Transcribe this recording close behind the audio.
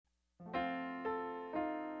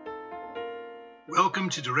Welcome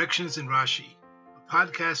to Directions in Rashi, a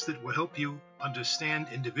podcast that will help you understand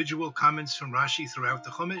individual comments from Rashi throughout the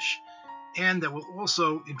Chumash, and that will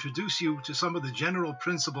also introduce you to some of the general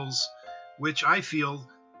principles which I feel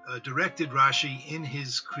directed Rashi in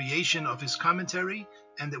his creation of his commentary,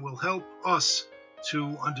 and that will help us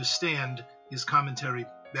to understand his commentary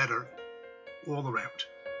better all around.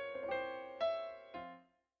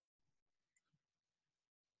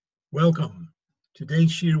 Welcome.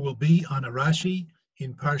 Today's shir will be on a Rashi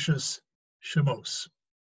in Parshas Shemos.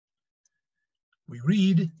 We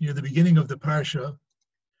read near the beginning of the Parsha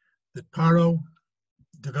that Paro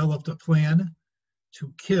developed a plan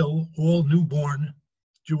to kill all newborn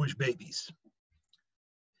Jewish babies.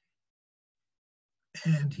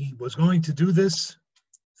 And he was going to do this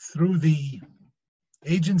through the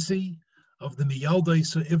agency of the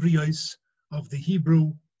Miyaldais or Ivriyos of the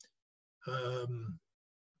Hebrew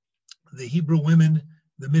women,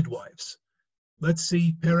 the midwives. Let's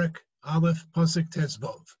see Perek Aleph Pasuk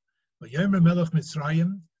Tezvov. Vayomer Melech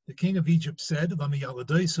Mitzrayim, the king of Egypt said,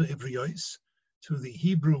 Lamiyaladoisa Ivriyos, to the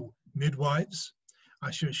Hebrew midwives,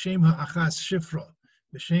 Asher Shem HaAchas Shifra,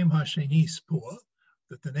 the Shem HaSheni Pua,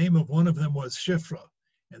 that the name of one of them was Shifra,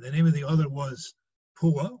 and the name of the other was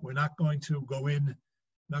Pua. We're not going to go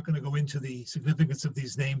into the significance of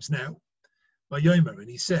these names now. Vayomer, and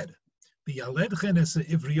he said,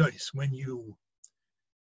 when you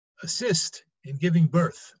assist in giving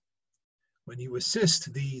birth, when you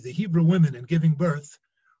assist the Hebrew women in giving birth,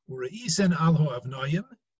 and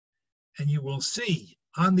you will see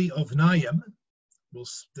on the ovnayim,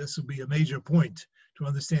 this will be a major point to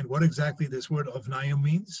understand what exactly this word ovnayim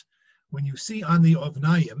means. When you see on the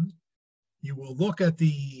ovnayim, you will look at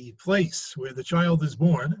the place where the child is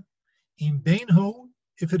born. Im benhu,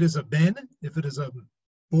 if it is a ben, if it is a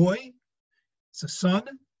boy, it's a son,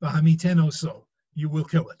 v'hamiten so, you will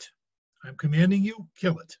kill it. I'm commanding you,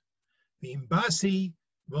 kill it. V'imbasi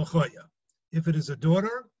v'choya, if it is a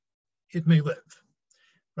daughter, it may live.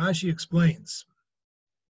 Rashi explains,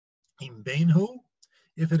 Im benhu,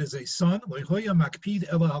 if it is a son, lechoya makpid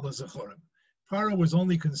ela ala zachorim. Pharaoh was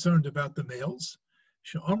only concerned about the males,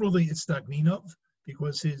 she'amruli itztagninov,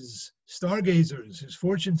 because his stargazers, his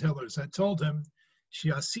fortune tellers, had told him,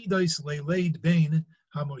 she'asidais leileid bein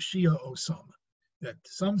hamoshia osam, that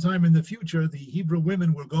sometime in the future, the Hebrew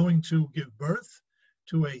women were going to give birth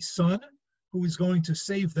to a son who is going to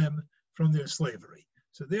save them from their slavery.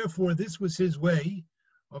 So therefore, this was his way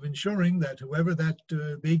of ensuring that whoever that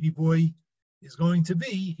baby boy is going to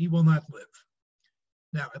be, he will not live.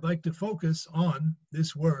 Now, I'd like to focus on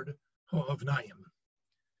this word, ha'avnayim.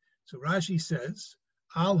 So Rashi says,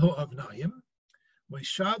 al ha'avnayim,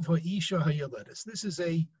 v'shav ha'isha ha'yaledes. This is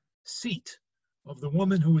a seat of the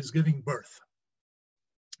woman who is giving birth.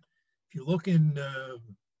 If you look in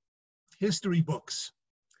history books,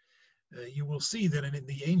 you will see that in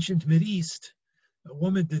the ancient Mideast, a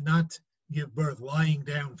woman did not give birth lying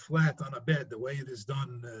down flat on a bed the way it is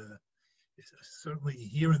done. Certainly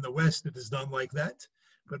here in the West, it is done like that.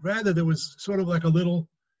 But rather, there was sort of like a little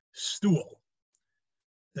stool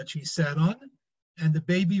that she sat on, and the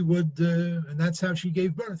baby would, and that's how she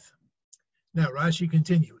gave birth. Now, Rashi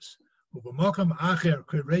continues.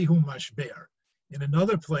 In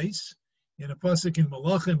another place, in a pasuk in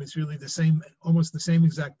Malachim, it's really the same, almost the same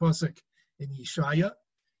exact pasuk in Yeshaya.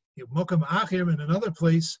 In another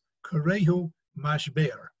place, Karehu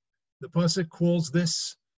Mashber. The pasuk calls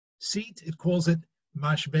this seat, it calls it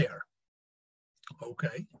Mashber.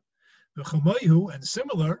 Okay. And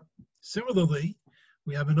similarly,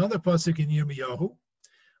 we have another pasuk in Yirmiyahu,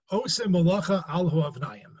 Ose Malacha al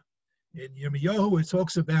Hoavnayim. In Yirmiyahu, it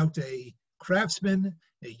talks about a craftsman,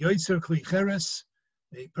 a Yotzer Kli Cheres,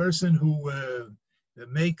 a person who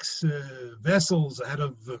makes vessels out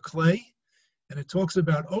of clay, and it talks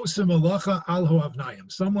about Osim Malacha al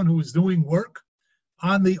Hoavnayim, someone who is doing work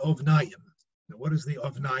on the Ovnayim. Now, what is the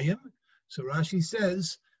Ovnayim? So Rashi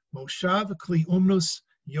says, Moshav Kli Umnus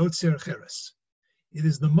Yotzer Cheres. It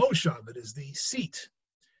is the Moshav, it is the seat.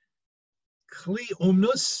 Kli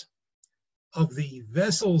Umnus, of the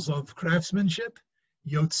vessels of craftsmanship,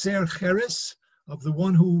 Yotzer Cheres, of the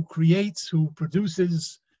one who creates, who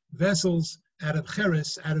produces vessels out of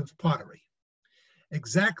cheres, out of pottery.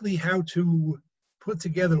 Exactly how to put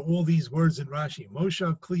together all these words in Rashi,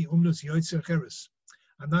 Moshav Kli Umnus Yotzer Cheres,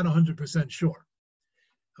 I'm not 100% sure.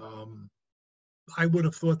 I would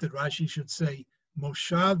have thought that Rashi should say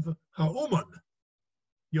Moshav HaUman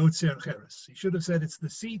Yotzer Cheres. He should have said it's the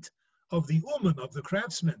seat of the Uman, of the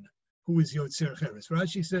craftsman, who is Yotzer Cheres.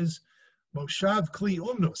 Rashi says Moshav Kli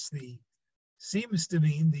Umnus, seems to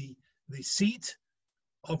mean the seat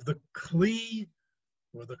of the Kli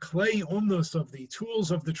or the clay umnus of the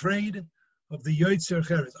tools of the trade of the Yotzer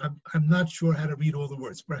Cheres. I'm not sure how to read all the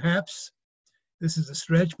words. Perhaps this is a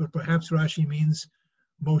stretch, but perhaps Rashi means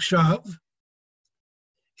moshav.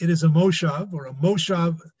 It is a moshav, or a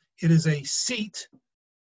moshav. It is a seat.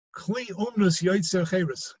 Kli umnus Yotzer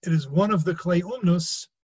Cheres. It is one of the clay umnus.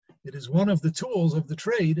 It is one of the tools of the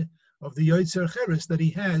trade of the Yotzer Cheres that he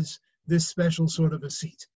has this special sort of a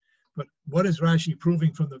seat. But what is Rashi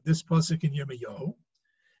proving from this pasuk in Yirmiyahu?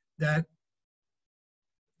 That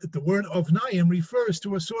the word ovnayim refers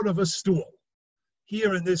to a sort of a stool.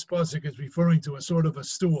 Here in this pasuk is referring to a sort of a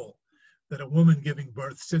stool that a woman giving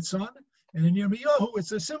birth sits on. And in Yirmiyahu,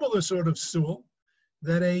 it's a similar sort of stool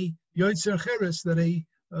that a Yotzer Cheres, that a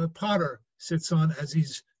potter sits on as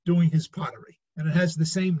he's doing his pottery. And it has the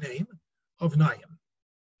same name, ovnayim.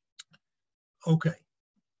 Okay,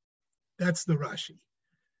 that's the Rashi.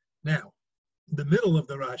 Now, the middle of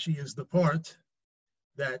the Rashi is the part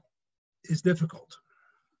that is difficult.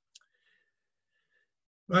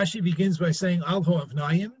 Rashi begins by saying, Al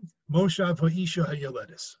ho'avnayim, moshav ha'isha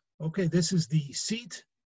ha'yoledis. Okay, this is the seat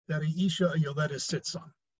that a isha ha'yoledis sits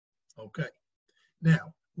on. Okay.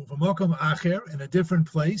 Now, uvamokum acher, in a different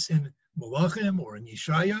place, in Malachim or in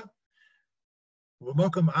Yeshaya,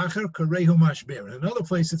 uvamokum acher karehu mashber. In another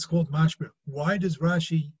place, it's called mashber. Why does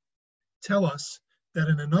Rashi tell us that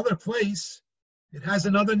in another place, it has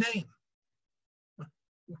another name?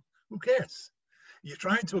 Who cares? You're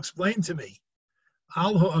trying to explain to me,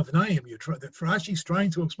 Al ho'avnayim, that Rashi's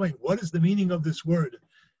trying to explain what is the meaning of this word,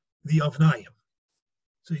 the avnayim.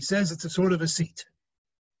 So he says it's a sort of a seat.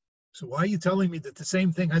 So why are you telling me that the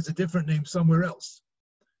same thing has a different name somewhere else?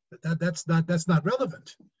 That's not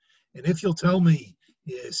relevant. And if you'll tell me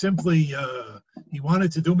simply he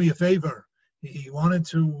wanted to do me a favor, he wanted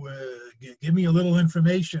to give me a little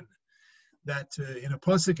information that in a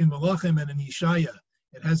pasuk in Malachim and in Yeshaya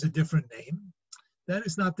it has a different name, that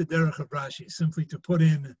is not the derech of Rashi, simply to put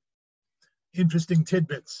in interesting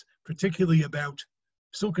tidbits, particularly about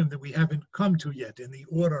psukim that we haven't come to yet in the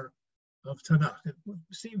order of Tanakh. It would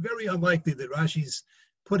seem very unlikely that Rashi's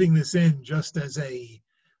putting this in just as a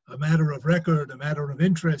matter of record, a matter of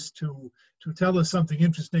interest, to tell us something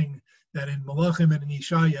interesting that in Malachim and in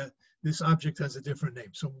Yeshaya this object has a different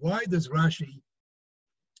name. So why does Rashi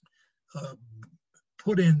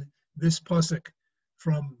put in this pasuk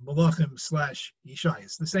from Malachim / Yeshaya?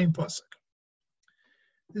 It's the same pasuk.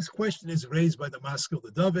 This question is raised by the Maskil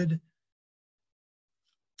David.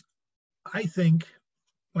 I think,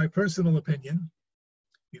 my personal opinion,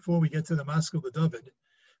 before we get to the Maskil David,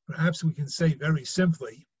 perhaps we can say very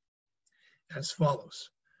simply as follows.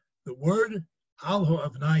 The word al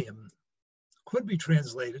ho'avnayim could be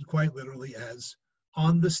translated quite literally as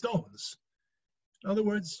on the stones. In other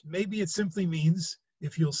words, maybe it simply means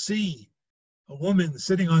if you'll see a woman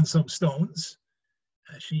sitting on some stones,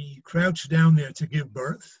 she crouched down there to give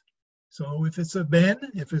birth. So if it's a ben,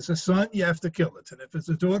 if it's a son, you have to kill it. And if it's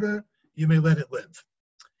a daughter, you may let it live.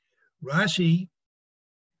 Rashi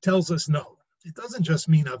tells us no. It doesn't just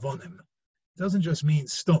mean avonim. It doesn't just mean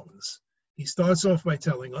stones. He starts off by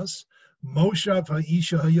telling us, Moshav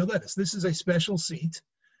ha'isha ha'yoledis. This is a special seat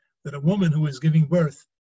that a woman who is giving birth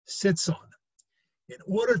sits on. In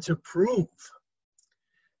order to prove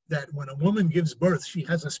that when a woman gives birth, she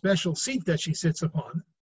has a special seat that she sits upon.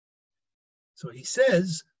 So he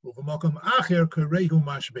says, Uvamokum acher karehu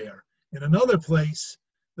mashber. In another place,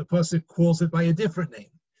 the pasuk calls it by a different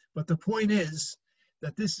name. But the point is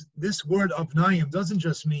that this word avnayim doesn't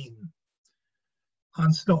just mean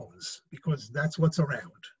on stones, because that's what's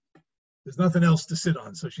around. There's nothing else to sit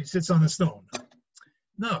on, so she sits on a stone.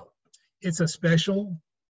 No, it's a specially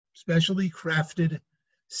crafted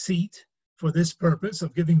seat for this purpose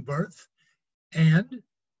of giving birth, and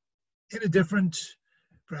in a different,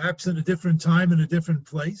 perhaps in a different time, in a different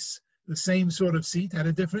place, the same sort of seat had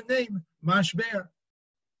a different name, mashber.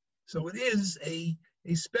 So it is a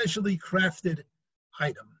specially crafted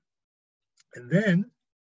item. And then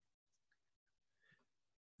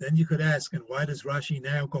you could ask, and why does Rashi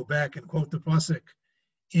now go back and quote the pasuk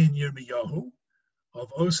in Yirmiyahu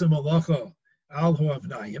of Osa Malacha al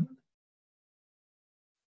ho'avnayim?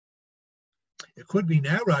 It could be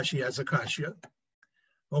now Rashi has a kasha.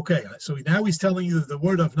 Okay, so now he's telling you that the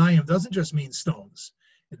word avnayim doesn't just mean stones.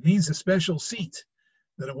 It means a special seat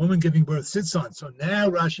that a woman giving birth sits on. So now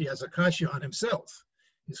Rashi has a kasha on himself.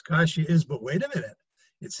 His kasha is, but wait a minute.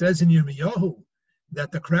 It says in Yirmiyahu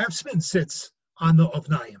that the craftsman sits on the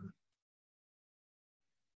avnayim.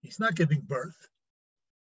 He's not giving birth.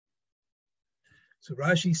 So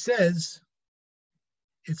Rashi says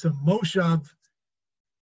it's a moshav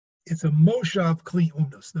kli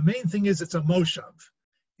umnus. The main thing is it's a moshav.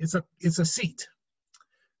 It's a seat.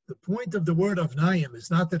 The point of the word avnayim is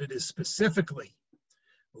not that it is specifically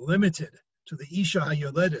limited to the isha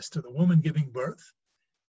hayoledis, to the woman giving birth.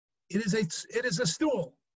 It is a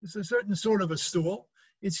stool. It's a certain sort of a stool.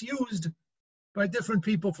 It's used by different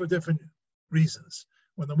people for different reasons.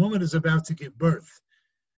 When the woman is about to give birth,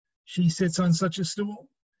 she sits on such a stool.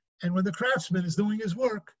 And when the craftsman is doing his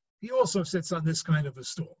work, he also sits on this kind of a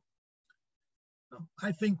stool.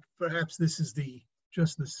 I think perhaps this is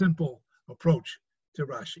just the simple approach to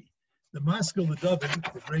Rashi. The Maskil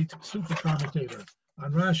LeDavid, the great super commentator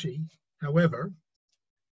on Rashi, however,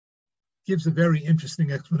 gives a very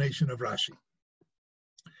interesting explanation of Rashi.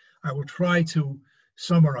 I will try to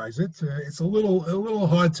summarize it. It's a little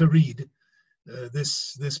hard to read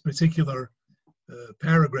this particular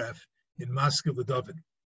paragraph in Maskil LeDavid.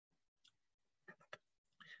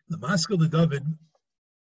 The Maskil LeDavid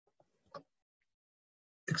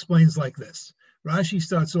explains like this. Rashi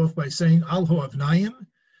starts off by saying, Al Ho'avnayim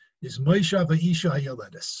is Moisha Va'isha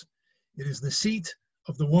Hayoledis. It is the seat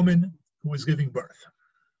of the woman who is giving birth.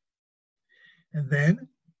 And then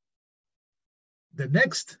the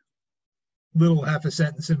next little half a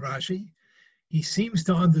sentence in Rashi, he seems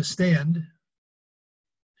to understand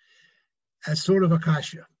as sort of a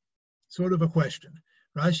kasha, sort of a question.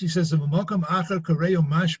 Rashi says, in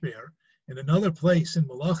another place in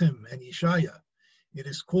Malachim and Yeshaya, it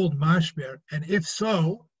is called mashber, and if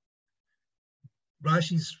so,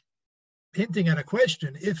 Rashi's hinting at a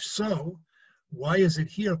question, if so, why is it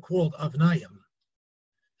here called avnayim?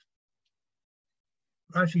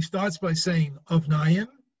 Rashi starts by saying avnayim,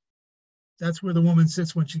 that's where the woman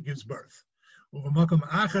sits when she gives birth.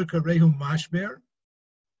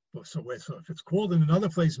 So if it's called in another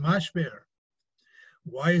place mashber,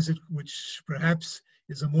 why is it, which perhaps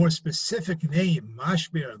is a more specific name,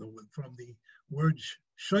 mashber, from the word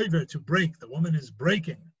shover, to break. The woman is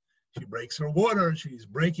breaking. She breaks her water. She's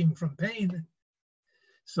breaking from pain.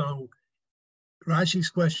 So Rashi's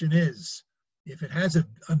question is, if it has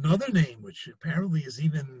another name, which apparently is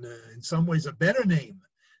even in some ways a better name,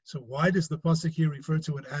 so why does the pasuk here refer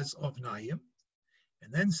to it as avnayim?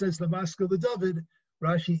 And then says the Maskil LeDavid,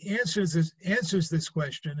 Rashi answers this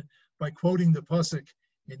question by quoting the pasuk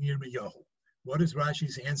in Yirmiyahu. What is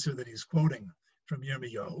Rashi's answer that he's quoting from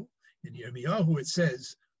Yirmiyahu? In Yirmiyahu it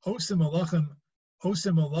says, Osem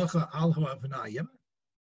Malacha al Ho'avnayim,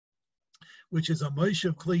 which is a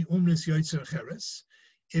Moshev Kli Umnis Yotzer Cheres.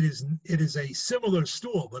 It is a similar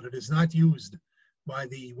stool, but it is not used by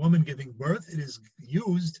the woman giving birth. It is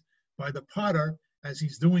used by the potter as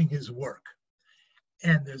he's doing his work.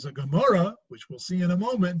 And there's a Gemara, which we'll see in a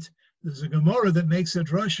moment, there's a Gemara that makes a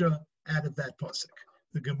drasha out of that pasuk.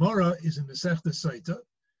 The Gemara is in the Masechta Saita,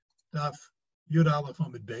 Daf Yud Aleph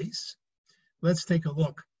Amud Beis. Let's take a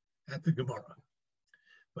look at the Gemara.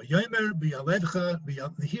 Here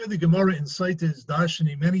the Gemara in Saita is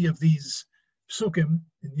darshani many of these psukim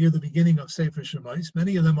near the beginning of Sefer Shemais.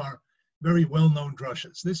 Many of them are very well-known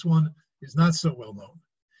drashas. This one is not so well-known.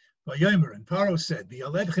 Vayomer, and Paro said,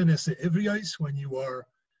 when you are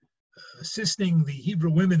assisting the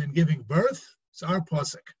Hebrew women in giving birth, it's our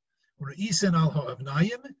pasuk. Re'isen al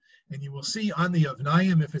ha'avnayim, and you will see on the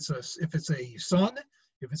avnayim if it's a son,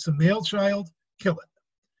 if it's a male child, kill it.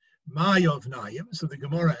 My avnayim. So the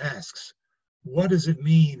Gemara asks, what does it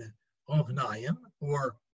mean avnayim?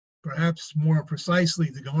 Or perhaps more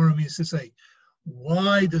precisely, the Gemara means to say,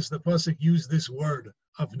 why does the pasuk use this word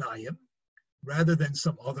avnayim rather than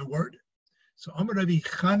some other word? So Amar Rabbi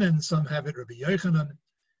Chanan, some have it Rabbi Yochanan.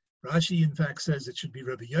 Rashi, in fact, says it should be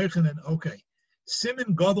Rabbi Yochanan. Okay.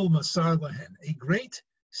 Siman Gadol Masar Lahen, a great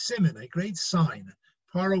siman, a great sign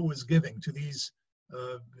Paro was giving to these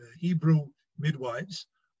Hebrew midwives.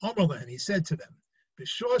 Amar Lahen, he said to them,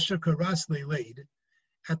 B'shosha karas le'leid,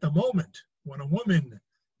 at the moment when a woman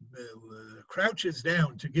crouches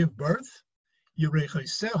down to give birth,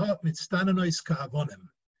 Yerechoseha mitztananois ka'avonim,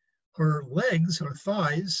 her legs, her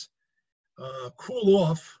thighs, cool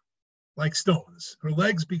off like stones. Her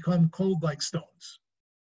legs become cold like stones.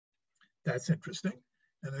 That's interesting.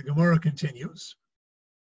 And the Gemara continues.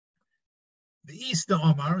 The East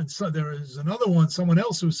Amar, and so there is another one, someone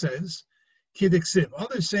else who says, Kidiksiv.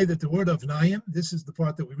 Others say that the word of Naim, this is the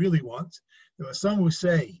part that we really want. There are some who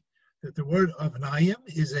say that the word of Naim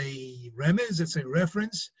is a remez, it's a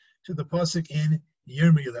reference to the pasuk in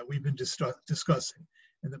Yirmiyah that we've been discussing.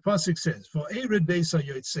 And the pasuk says, For Ered Beis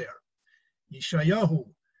HaYotzer,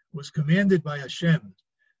 Yeshayahu was commanded by Hashem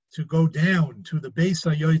to go down to the Beis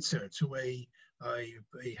HaYotzer, to a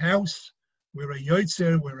house where a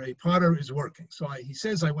Yotzer, where a potter is working. So he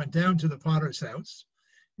says, I went down to the potter's house,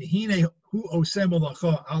 and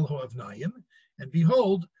And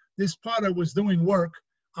behold, this potter was doing work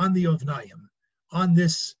on the Ovnayim, on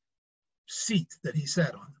this seat that he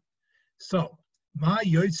sat on. So, Ma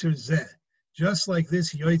Yoitzer Zeh, just like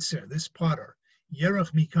this Yoitzer, this potter,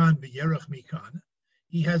 Yerach Mikan v'Yerach Mikan,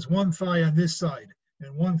 he has one thigh on this side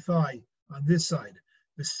and one thigh on this side.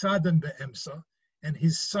 V'Sadan be'emsa, and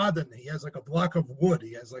his sadan, he has like a block of wood,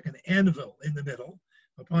 he has like an anvil in the middle,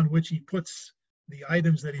 upon which he puts the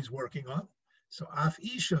items that he's working on. So Af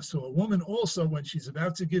Isha, so a woman also, when she's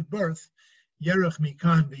about to give birth, Yerach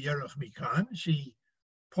Mikan v'Yerach Mikan, she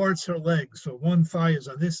parts her legs, so one thigh is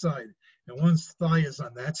on this side and one thigh is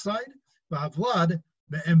on that side. V'Avlad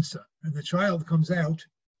be'emsa, and the child comes out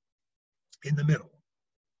in the middle.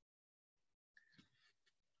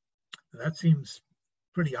 That seems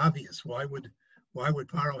pretty obvious. Why would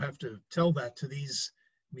Paro have to tell that to these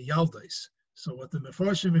miyaldes? So what the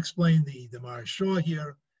Mefarshim explained, the Maharsha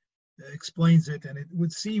here explains it, and it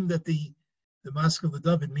would seem that the Maskil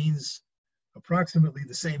David means approximately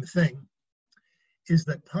the same thing, is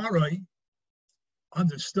that Paroi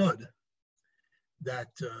understood that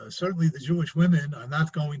certainly the Jewish women are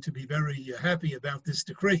not going to be very happy about this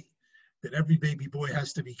decree, that every baby boy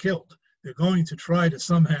has to be killed. They're going to try to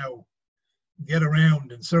somehow get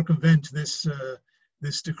around and circumvent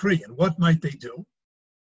this decree. And what might they do?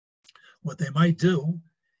 What they might do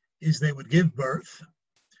is they would give birth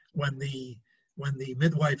when the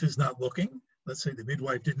midwife is not looking. Let's say the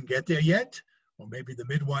midwife didn't get there yet, or maybe the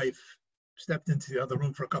midwife stepped into the other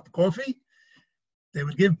room for a cup of coffee. They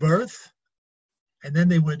would give birth, and then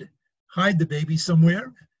they would hide the baby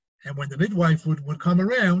somewhere. And when the midwife would come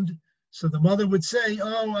around, so the mother would say,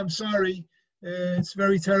 "Oh, I'm sorry, it's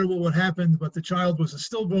very terrible what happened, but the child was a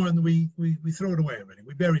stillborn. We threw it away already.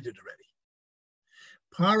 We buried it already."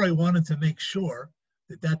 Parai wanted to make sure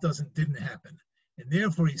that didn't happen, and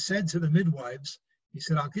therefore he said to the midwives, he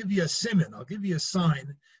said, "I'll give you a siman, I'll give you a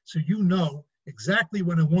sign, so you know exactly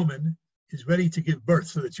when a woman is ready to give birth,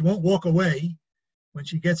 so that you won't walk away when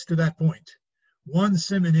she gets to that point. One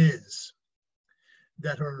siman is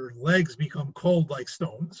that her legs become cold like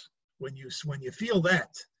stones. When you feel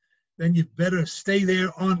that, then you better stay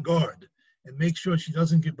there on guard and make sure she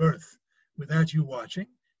doesn't give birth without you watching.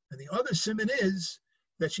 And the other siman is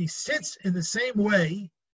that she sits in the same way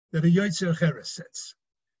that a Yotzer Cheres sits.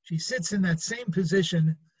 She sits in that same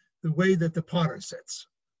position the way that the potter sits."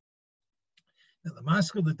 Now the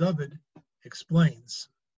Maskil David explains,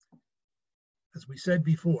 as we said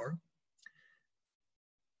before,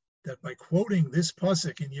 that by quoting this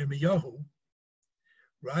pasuk in Yirmiyahu,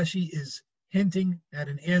 Rashi is hinting at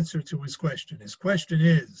an answer to his question. His question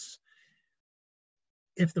is,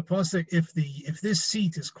 if the pasuk, if this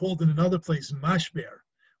seat is called in another place mashber,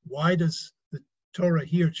 why does the Torah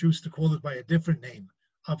here choose to call it by a different name,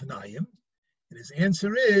 Avnayim? And his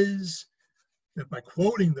answer is that by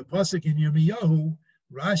quoting the pasuk in Yirmiyahu,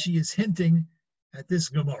 Rashi is hinting at this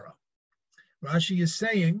Gemara. Rashi is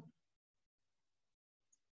saying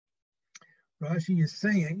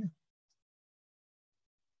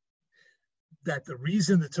that the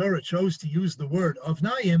reason the Torah chose to use the word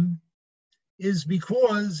Avnayim is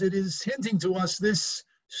because it is hinting to us this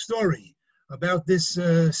story about this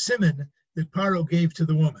siman that Paro gave to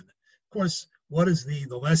the woman. Of course, what is the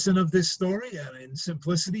lesson of this story? And in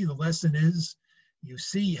simplicity, the lesson is you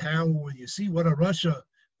see what a Rasha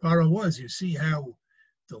Paro was. You see how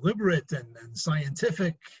deliberate and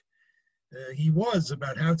scientific he was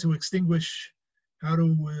about how to extinguish, how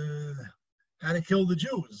to kill the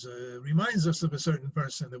Jews. Reminds us of a certain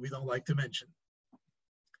person that we don't like to mention.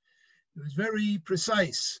 It was very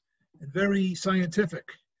precise and very scientific,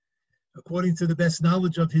 according to the best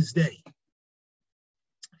knowledge of his day.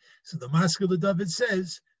 So the Maskil David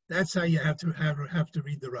says that's how you have to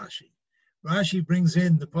read the Rashi. Rashi brings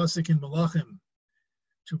in the pasuk in Malachim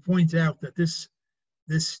to point out that this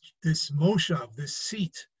moshav, this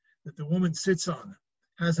seat that the woman sits on,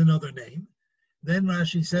 has another name. Then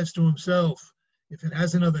Rashi says to himself, if it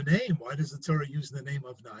has another name, why does the Torah use the name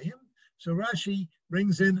of Nayim? So Rashi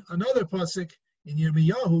brings in another pasuk in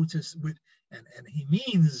Yirmiyahu and he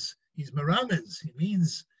means, he's Meramez, he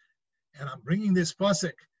means, and I'm bringing this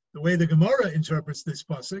pasuk the way the Gemara interprets this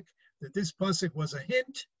pasuk, that this pasuk was a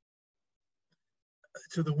hint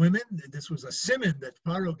to the women. This was a siman that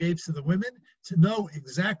Paro gave to the women to know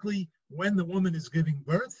exactly when the woman is giving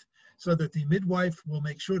birth, so that the midwife will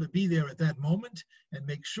make sure to be there at that moment and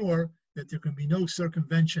make sure that there can be no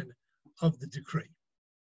circumvention of the decree.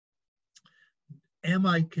 Am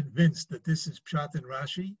I convinced that this is Pshat in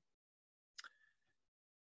Rashi?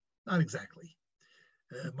 Not exactly.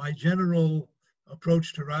 My general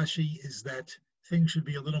approach to Rashi is that things should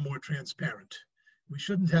be a little more transparent. We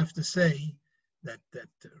shouldn't have to say that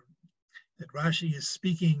Rashi is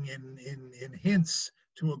speaking in hints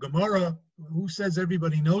to a Gemara. Who says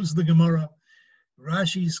everybody knows the Gemara?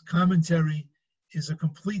 Rashi's commentary is a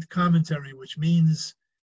complete commentary, which means,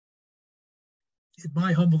 in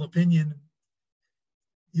my humble opinion,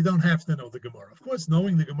 you don't have to know the Gemara. Of course,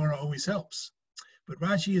 knowing the Gemara always helps. But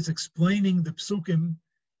Rashi is explaining the Psukim.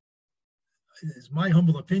 It is my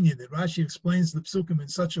humble opinion that Rashi explains the Psukim in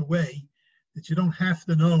such a way that you don't have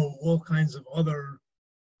to know all kinds of other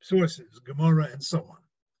sources, Gemara and so on.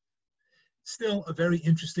 Still a very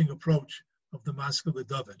interesting approach of the Maskil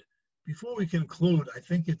David. Before we conclude, I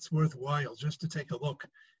think it's worthwhile just to take a look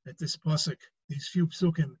at this pasuk, these few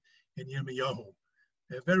psukim in Yirmiyahu.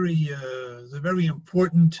 There's a very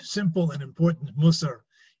important, simple and important musar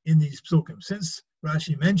in these psukim. Since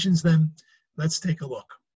Rashi mentions them, let's take a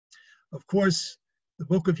look. Of course, the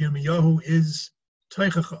book of Yirmiyahu is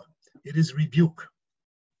teichacha. It is rebuke.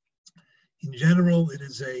 In general, it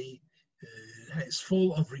is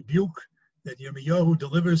full of rebuke that Yirmiyahu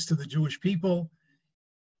delivers to the Jewish people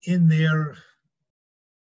in their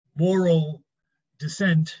moral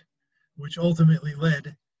descent, which ultimately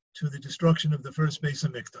led to the destruction of the first Beis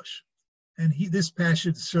HaMikdash. And this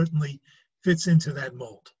passage certainly fits into that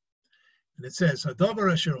mold. And it says,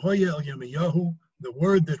 Hadavar asher hoya el Yirmiyahu, the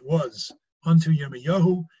word that was unto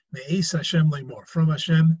Yirmiyahu, me'es Hashem lemor, from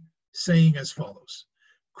Hashem, saying as follows,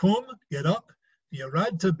 Kum, get up,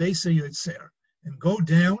 v'yaradta Beis HaYotzer, and go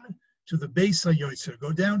down to the Beis HaYotzer,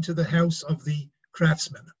 go down to the house of the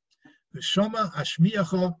craftsman. V'shama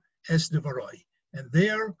ashmiyacha es devarai, and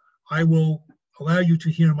there I will allow you to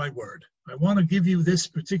hear my word. I want to give you this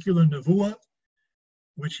particular nevuah,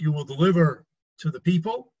 which you will deliver to the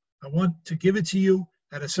people. I want to give it to you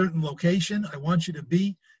at a certain location. I want you to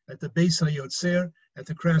be at the Beis HaYotzer, at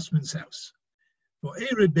the craftsman's house.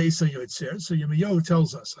 V'ered Beis HaYotzer, so Yirmiyahu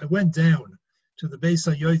tells us, I went down to the Beis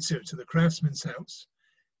HaYotzer, to the craftsman's house.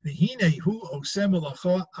 V'hinei hu oseh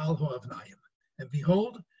melacha al ha'avnayim. And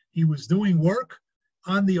behold, he was doing work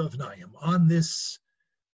on the Avnayim, on this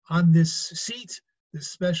seat, this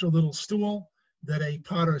special little stool that a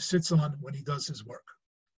potter sits on when he does his work.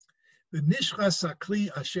 The nishchas hakli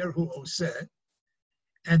asher hu oseh,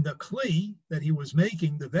 and the kli that he was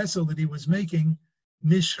making, the vessel that he was making,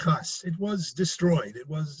 nishchas, it was destroyed.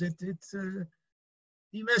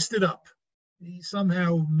 He messed it up. He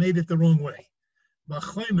somehow made it the wrong way.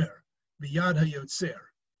 B'chomer b'yad hayotzer,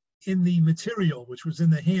 in the material which was in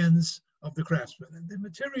the hands of the craftsman. And the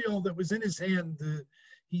material that was in his hand,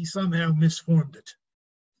 he somehow misformed it.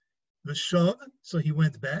 V'shav, so he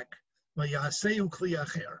went back, v'yaseu kli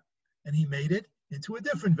acher, and he made it into a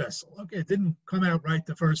different vessel. Okay, it didn't come out right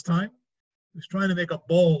the first time. He was trying to make a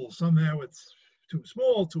bowl. Somehow it's too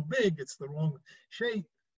small, too big, it's the wrong shape.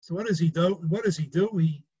 So what does he do?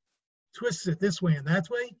 He twists it this way and that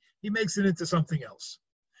way. He makes it into something else.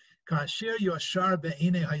 Kasher yoshar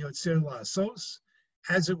be'enei hayotzer la'asos,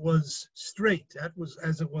 as it was straight,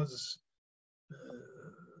 as it was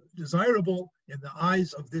desirable in the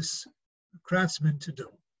eyes of this craftsman to do.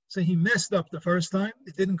 So he messed up the first time.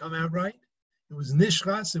 It didn't come out right. It was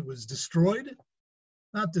nishchas. It was destroyed,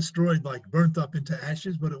 not destroyed like burnt up into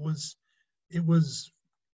ashes, but it was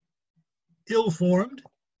ill-formed,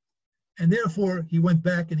 and therefore he went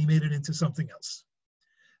back and he made it into something else.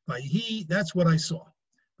 That's what I saw.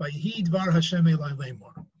 Dvar Hashem elai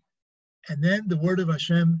lemor. And then the word of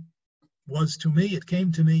Hashem was to me, it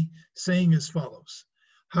came to me, saying as follows,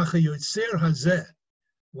 Hachayotzer hazeh,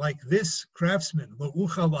 like this craftsman, lo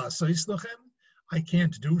uchal la'asais lachem, I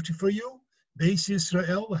can't do it for you, Beis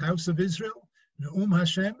Yisrael, the house of Israel, Ne'um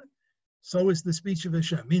Hashem, so is the speech of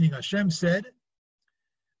Hashem, meaning Hashem said,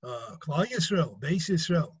 Klal Yisrael, Beis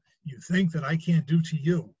Yisrael, you think that I can't do to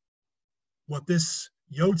you what this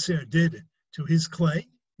Yotzer did to his clay?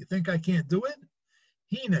 You think I can't do it?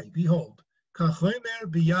 Hine, behold, kachomer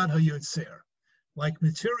biyad hayotzer, like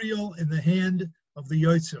material in the hand of the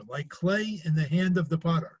Yotzer, like clay in the hand of the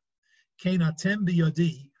potter. Kenatem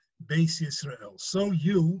biyadi, Beis Yisrael. So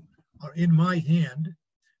you are in my hand,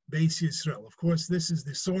 Beis Yisrael. Of course, this is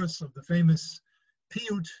the source of the famous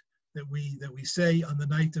piyut that we say on the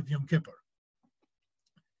night of Yom Kippur.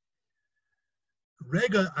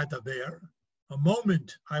 Rega adaber, a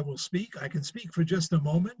moment I will speak. I can speak for just a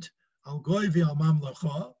moment. Al goy v'al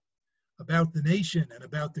mamlacha, about the nation and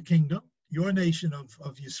about the kingdom, your nation of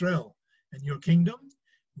Yisrael and your kingdom.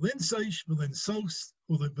 Linsaish v'linsos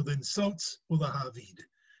v'linsotz v'lahavid,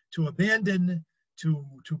 to abandon,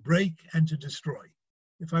 to break, and to destroy.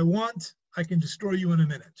 If I want, I can destroy you in a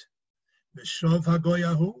minute. V'shav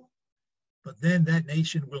hagoyahu, but then that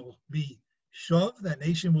nation will be shav, that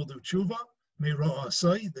nation will do tshuva,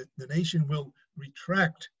 me'ra'asai, the nation will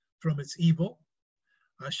retract from its evil.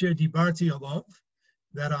 Asher dibarti alav,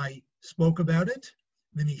 that I spoke about it.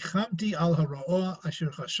 V'nichamti al hara'ah asher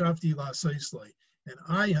chashavti la'asaislei. And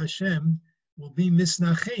I, Hashem, will be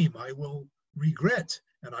misnachem. I will regret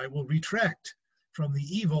and I will retract from the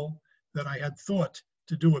evil that I had thought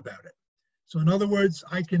to do about it. So in other words,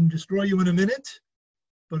 I can destroy you in a minute,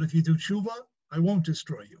 but if you do tshuva, I won't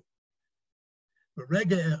destroy you.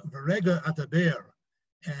 V'rega ataber,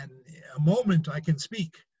 and a moment I can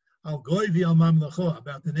speak. Al goy v'al mamlecha,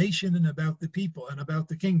 about the nation and about the people and about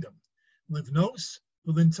the kingdom. Livnos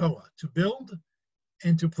v'lintoa, to build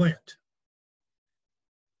and to plant,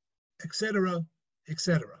 etc.,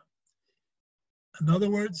 etc. In other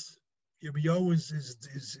words, Yirmiyahu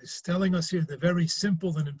is telling us here the very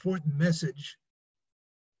simple and important message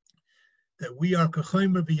that we are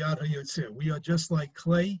kachaymer b'yad hayotzeh. We are just like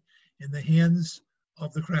clay in the hands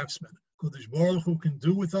of the craftsman. Kodesh Baruch Hu can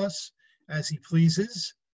do with us as he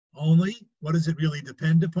pleases. Only, what does it really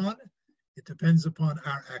depend upon? It depends upon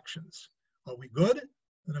our actions. Are we good?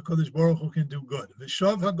 Then Kodesh Baruch Hu can do good.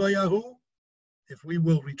 V'shav hagoyahu, if we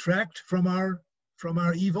will retract from our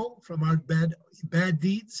evil, from our bad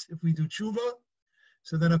deeds, if we do tshuva,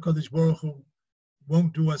 so then HaKadosh Baruch Hu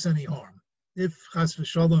won't do us any harm. If chas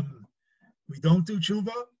v'shalom we don't do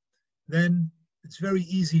tshuva, then it's very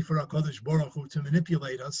easy for HaKadosh Baruch Hu to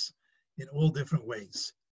manipulate us in all different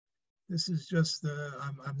ways. This is just,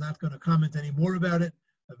 I'm not going to comment any more about it.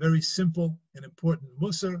 A very simple and important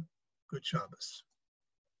musar. Good Shabbos.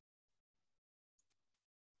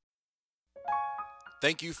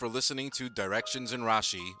 Thank you for listening to Directions in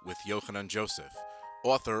Rashi with Yochanan Joseph,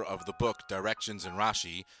 author of the book Directions in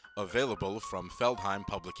Rashi, available from Feldheim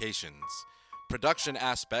Publications. Production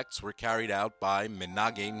aspects were carried out by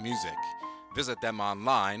Menagain Music. Visit them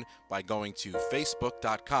online by going to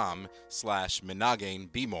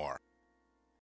facebook.com/MenagainBmore.